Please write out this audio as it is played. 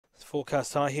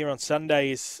Forecast high here on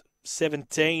Sunday is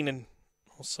 17 and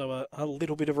also a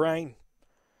little bit of rain.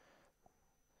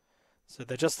 So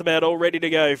they're just about all ready to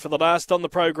go for the last on the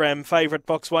program. Favourite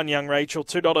box 1, Young Rachel,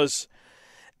 $2.60.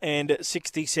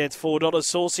 $4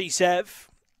 Saucy Sav,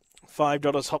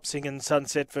 $5 Hopsing and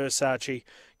Sunset Versace.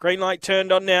 Green light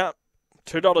turned on now.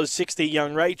 $2.60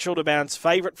 Young Rachel to bounce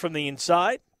favourite from the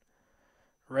inside.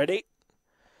 Ready?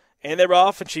 And they're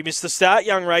off, and she missed the start,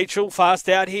 Young Rachel. Fast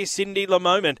out here, Cindy Le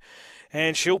Moment.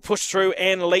 And she'll push through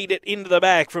and lead it into the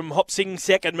back from Hopsing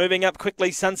second. Moving up quickly,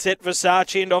 Sunset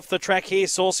Versace. And off the track here,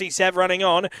 Saucy Sav running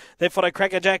on. They've got a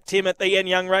Crackerjack Tim at the end,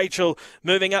 Young Rachel.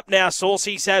 Moving up now,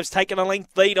 Saucy Sav's taken a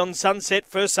length lead on Sunset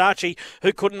Versace,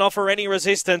 who couldn't offer any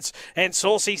resistance. And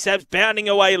Saucy Sav's bounding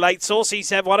away late. Saucy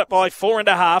Sav won it by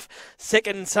 4.5.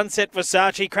 Second, Sunset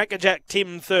Versace. Crackerjack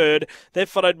Tim third. They're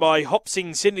followed by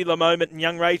Hopsing, Cindy Le Moment, and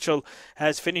Young Rachel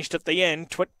has finished at the end.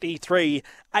 23.80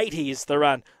 is the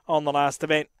run on the last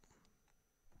event.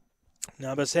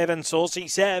 Number 7, Saucy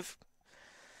Sav,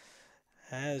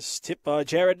 as tipped by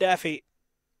Jared Daffy.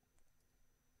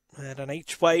 At an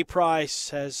each-way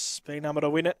price, has been able to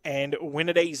win it and win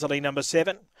it easily. Number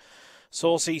 7,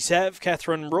 Saucy Sav,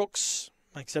 Catherine Brooks,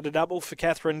 makes it a double for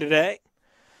Catherine today.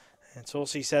 And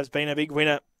Saucy Sav's been a big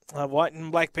winner. White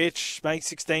and Black Pitch, May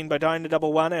 16 by Dinah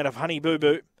Double One out of Honey Boo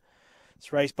Boo.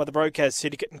 It's raced by the Brocas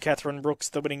Syndicate and Catherine Brooks,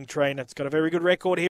 the winning trainer. It's got a very good record here.